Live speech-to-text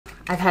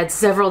I've had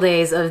several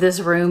days of this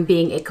room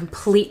being a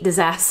complete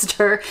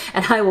disaster,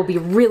 and I will be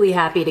really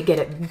happy to get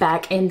it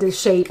back into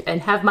shape and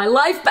have my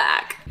life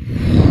back.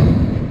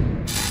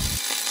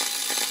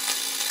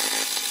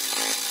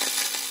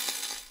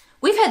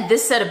 We've had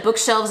this set of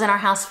bookshelves in our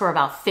house for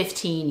about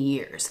 15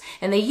 years,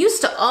 and they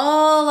used to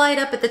all light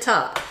up at the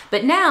top,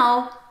 but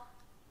now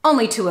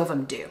only 2 of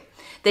them do.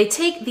 They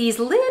take these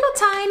little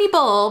tiny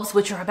bulbs,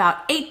 which are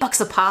about $8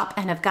 a pop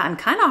and have gotten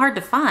kind of hard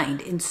to find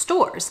in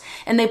stores,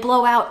 and they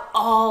blow out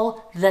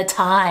all the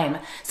time.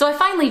 So I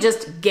finally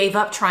just gave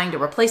up trying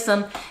to replace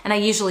them, and I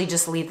usually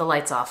just leave the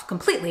lights off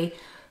completely,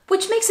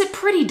 which makes it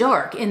pretty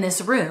dark in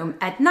this room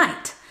at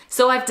night.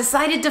 So I've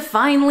decided to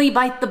finally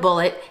bite the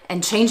bullet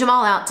and change them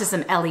all out to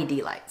some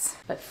LED lights.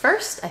 But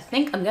first, I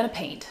think I'm gonna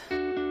paint.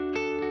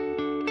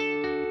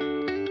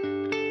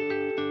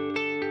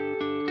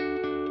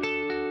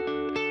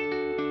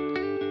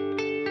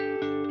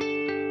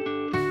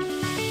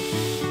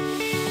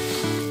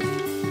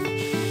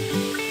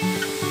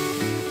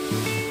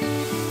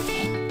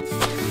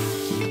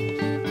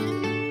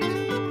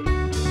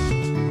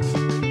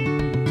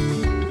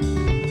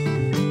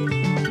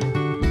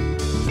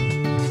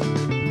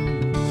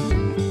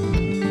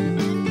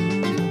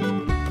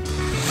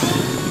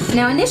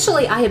 Now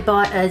initially I had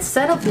bought a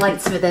set of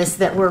lights for this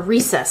that were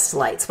recessed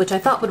lights, which I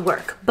thought would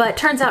work, but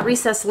turns out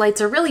recessed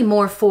lights are really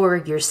more for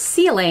your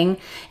ceiling,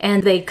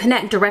 and they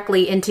connect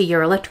directly into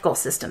your electrical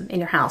system in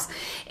your house,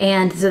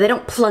 and so they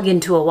don't plug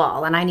into a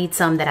wall, and I need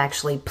some that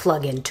actually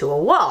plug into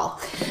a wall.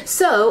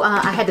 So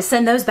I had to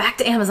send those back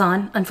to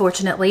Amazon,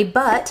 unfortunately,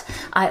 but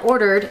I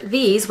ordered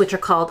these, which are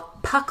called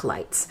puck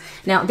lights.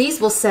 Now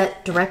these will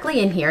set directly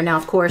in here. Now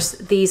of course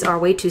these are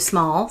way too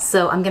small,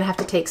 so I'm gonna have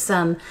to take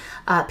some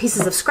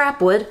pieces of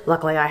scrap wood,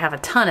 luckily I have a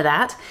ton of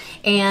that,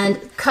 and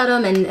cut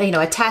them and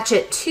attach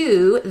it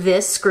to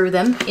this, screw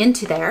them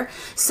into there,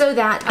 so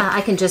that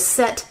I can just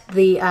set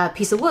the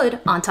piece of wood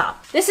on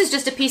top. This is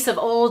just a piece of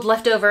old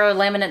leftover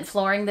laminate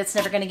flooring that's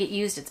never gonna get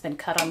used. It's been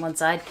cut on one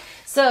side.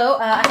 So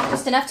I have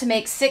just enough to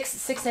make 6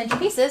 6-inch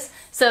pieces,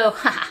 so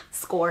haha,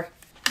 score.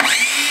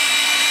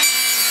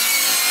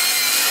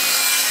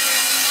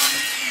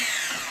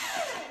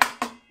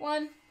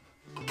 One.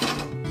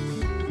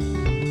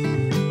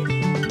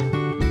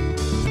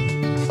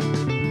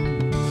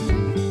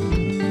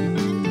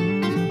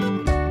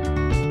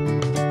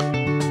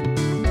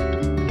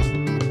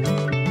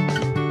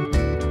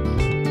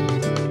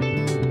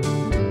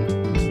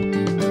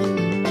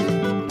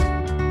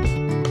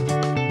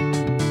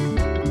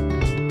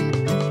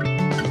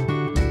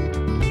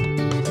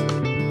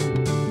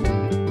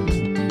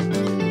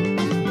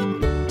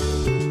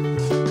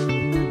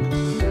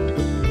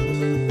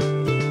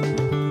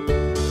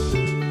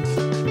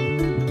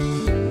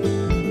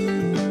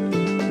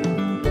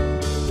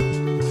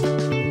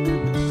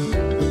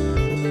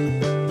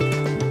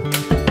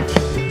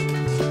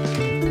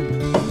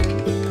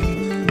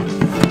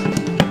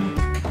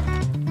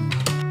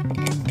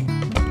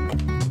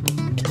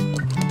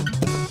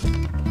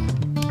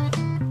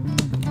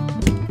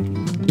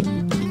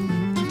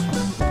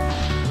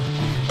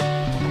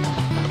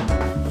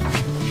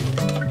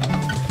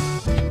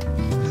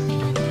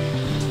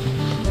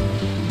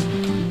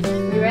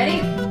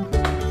 Ready?